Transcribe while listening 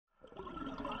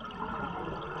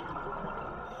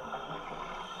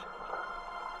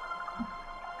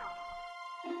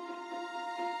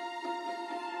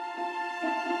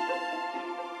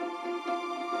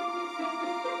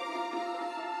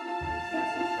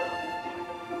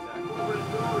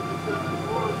This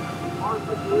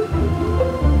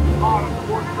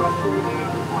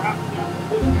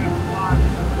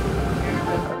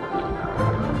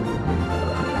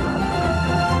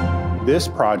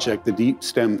project, the DEEP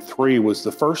STIM III, was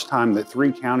the first time that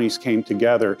 3 counties came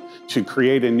together to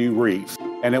create a new reef.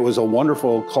 And it was a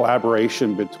wonderful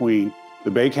collaboration between the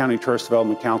Bay County Tourist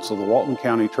Development Council, the Walton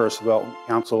County Tourist Development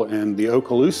Council, and the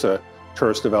Okaloosa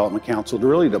Tourist Development Council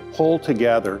to pull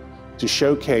together to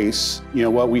showcase,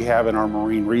 what we have in our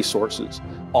marine resources.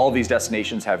 All of these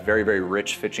destinations have very, very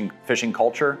rich fishing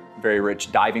culture, very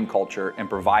rich diving culture, and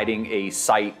providing a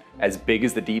site as big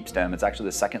as the Deep Stim, it's actually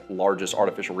the second largest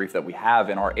artificial reef that we have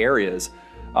in our areas,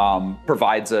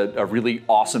 provides a really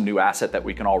awesome new asset that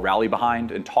we can all rally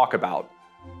behind and talk about.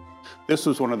 This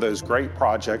was one of those great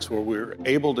projects where we were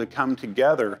able to come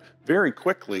together very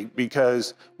quickly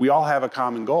because we all have a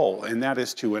common goal, and that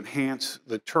is to enhance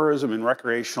the tourism and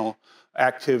recreational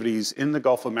activities in the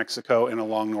Gulf of Mexico and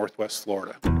along Northwest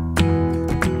Florida.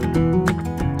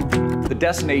 The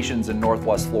destinations in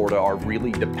Northwest Florida are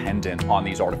really dependent on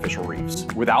these artificial reefs.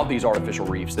 Without these artificial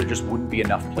reefs, there just wouldn't be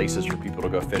enough places for people to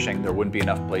go fishing. There wouldn't be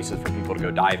enough places for people to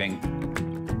go diving.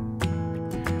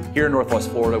 Here in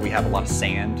Northwest Florida, we have a lot of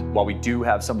sand. While we do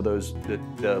have some of those,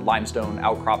 the limestone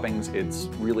outcroppings, it's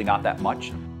really not that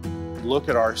much. Look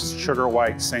at our sugar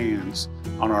white sands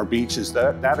on our beaches.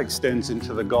 That extends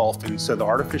into the Gulf, and so the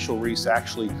artificial reefs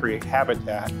actually create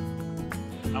habitat.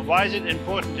 And why is it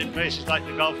important in places like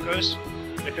the Gulf Coast?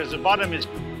 Because the bottom is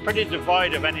pretty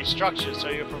devoid of any structure, so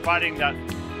you're providing that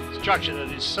structure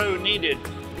that is so needed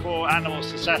for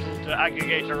animals to settle, to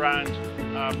aggregate around,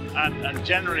 and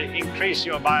generally increase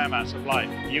your biomass of life.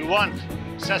 You want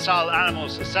sessile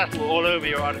animals to settle all over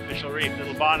your artificial reef,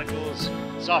 little barnacles,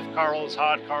 soft corals,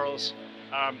 hard corals,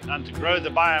 and to grow the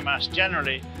biomass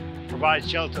generally provides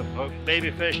shelter for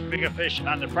baby fish, bigger fish,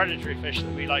 and the predatory fish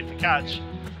that we like to catch,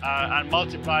 and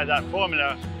multiply that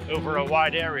formula over a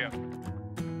wide area.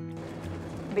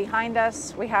 Behind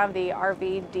us, we have the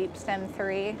RV DEEP STIM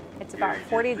III. It's about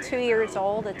 42 years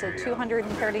old. It's a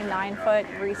 239-foot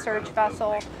research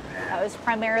vessel that was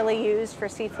primarily used for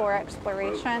seafloor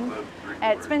exploration.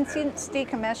 It's been since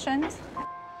decommissioned.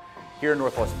 Here in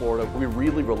Northwest Florida, we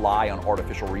really rely on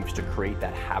artificial reefs to create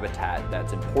that habitat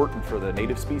that's important for the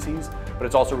native species, but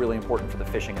it's also really important for the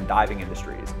fishing and diving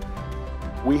industries.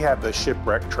 We have the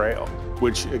Shipwreck Trail,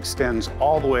 which extends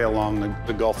all the way along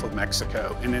the Gulf of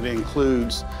Mexico, and it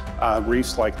includes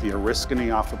reefs like the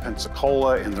Oriskany off of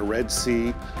Pensacola and the Red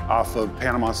Sea off of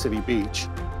Panama City Beach.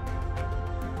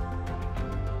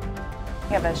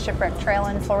 We have a Shipwreck Trail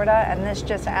in Florida, and this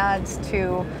just adds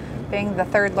to being the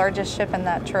 3rd largest ship in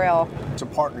that trail. It's a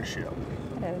partnership.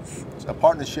 It is. It's a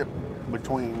partnership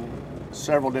between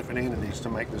several different entities to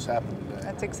make this happen today.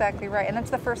 That's exactly right, and it's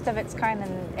the first of its kind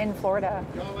in Florida.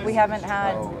 We haven't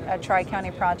had a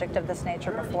tri-county project of this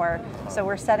nature before, so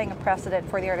we're setting a precedent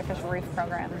for the artificial reef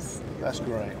programs. That's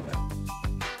great.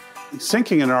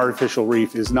 Sinking an artificial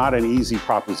reef is not an easy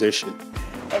proposition.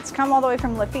 It's come all the way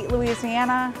from Lafitte,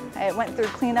 Louisiana. It went through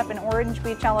cleanup in Orange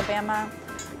Beach, Alabama,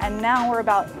 and now we're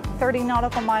about 30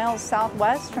 nautical miles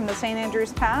southwest from the St.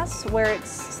 Andrews Pass, where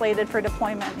it's slated for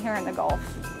deployment here in the Gulf.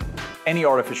 Any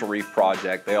artificial reef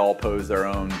project, they all pose their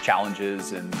own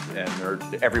challenges, and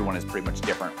everyone is pretty much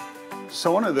different.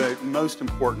 So one of the most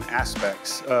important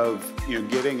aspects of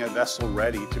getting a vessel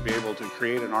ready to be able to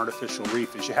create an artificial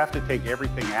reef is you have to take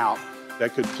everything out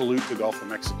that could pollute the Gulf of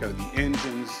Mexico. The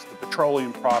engines, the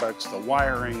petroleum products, the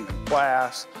wiring, the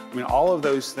glass. All of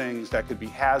those things that could be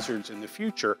hazards in the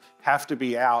future have to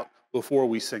be out before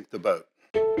we sink the boat.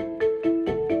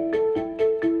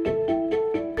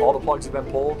 All the plugs have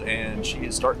been pulled and she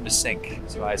is starting to sink.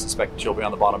 So I suspect she'll be on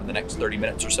the bottom in the next 30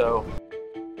 minutes or so.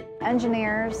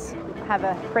 Engineers have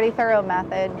a pretty thorough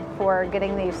method for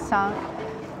getting these sunk.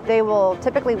 They will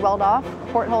typically weld off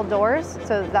porthole doors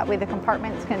so that way the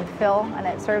compartments can fill and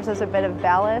it serves as a bit of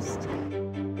ballast.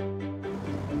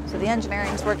 So the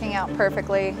engineering's working out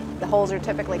perfectly. The holes are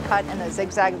typically cut in a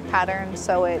zigzag pattern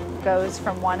so it goes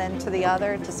from one end to the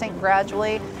other to sink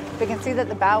gradually. We can see that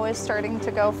the bow is starting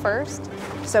to go first,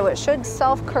 so it should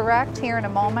self-correct here in a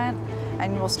moment,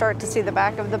 and we'll start to see the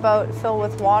back of the boat fill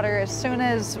with water as soon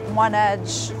as one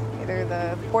edge, either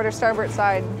the port or starboard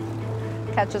side,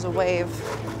 catches a wave.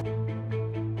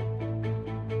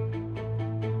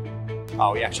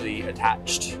 We actually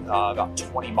attached about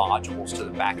 20 modules to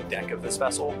the back deck of this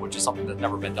vessel, which is something that's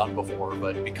never been done before,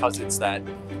 but because it's that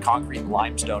concrete and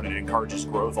limestone, it encourages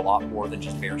growth a lot more than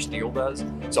just bare steel does.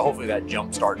 So hopefully that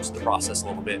jump starts the process a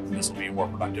little bit, and this will be a more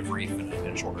productive reef in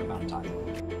a shorter amount of time.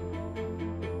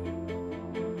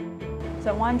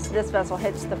 So once this vessel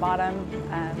hits the bottom,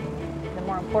 The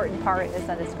more important part is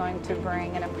that it's going to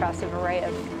bring an impressive array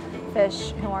of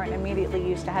fish who aren't immediately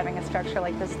used to having a structure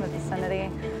like this in the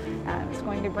vicinity. It's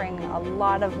going to bring a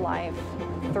lot of life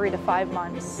 3 to 5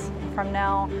 months from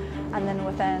now, and then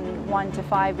within 1 to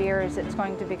 5 years it's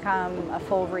going to become a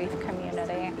full reef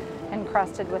community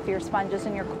encrusted with your sponges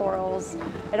and your corals.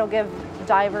 It'll give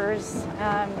divers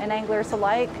and anglers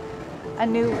alike a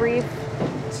new reef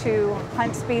to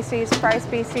hunt species, fry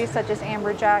species such as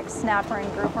amberjack, snapper,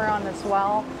 and grouper on as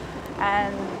well.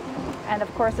 And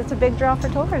of course, it's a big draw for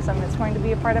tourism. It's going to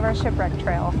be a part of our shipwreck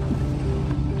trail.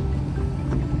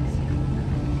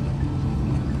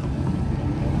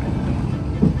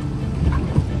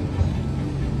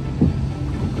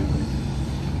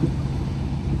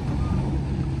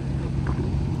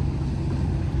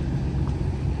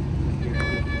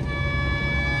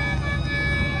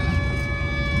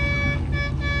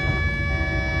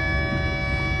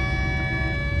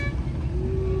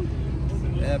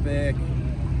 Epic.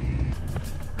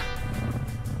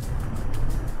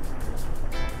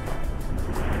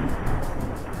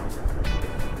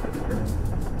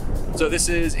 So this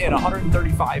is in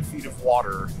 135 feet of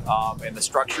water, and the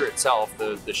structure itself,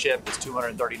 the ship is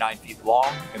 239 feet long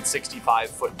and 65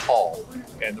 foot tall.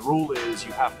 And the rule is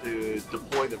you have to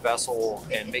deploy the vessel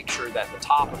and make sure that the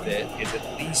top of it is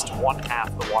at least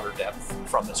 1/2 the water depth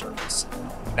from the surface.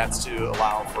 That's to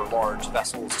allow for large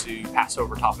vessels to pass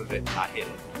over top of it and not hit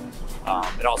it.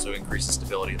 It also increases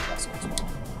stability of the vessel as well.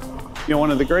 You know,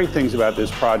 one of the great things about this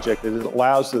project is it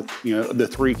allows the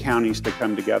 3 counties to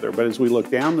come together. But as we look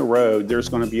down the road, there's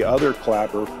going to be other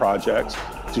collaborative projects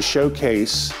to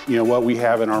showcase, what we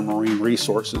have in our marine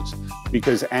resources.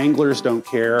 Because anglers don't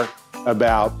care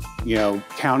about,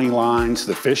 county lines.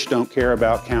 The fish don't care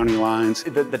about county lines.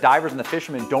 The divers and the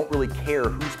fishermen don't really care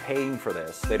who's paying for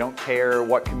this. They don't care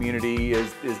what community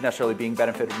is necessarily being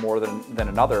benefited more than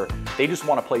another. They just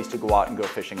want a place to go out and go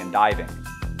fishing and diving.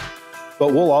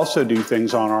 But we'll also do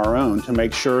things on our own to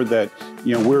make sure that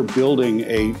we're building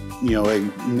a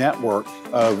network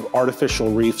of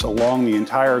artificial reefs along the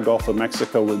entire Gulf of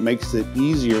Mexico, that makes it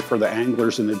easier for the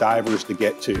anglers and the divers to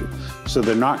get to. So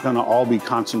they're not going to all be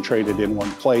concentrated in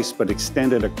one place, but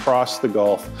extended across the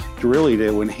Gulf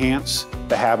to enhance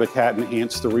the habitat and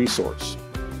enhance the resource.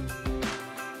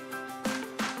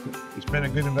 It's been a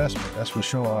good investment, that's for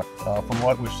sure, from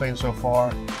what we've seen so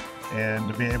far. And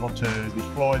to be able to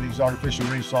deploy these artificial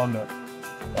reefs on the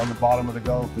bottom of the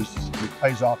Gulf, it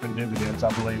pays off in dividends,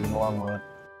 I believe, in the long run.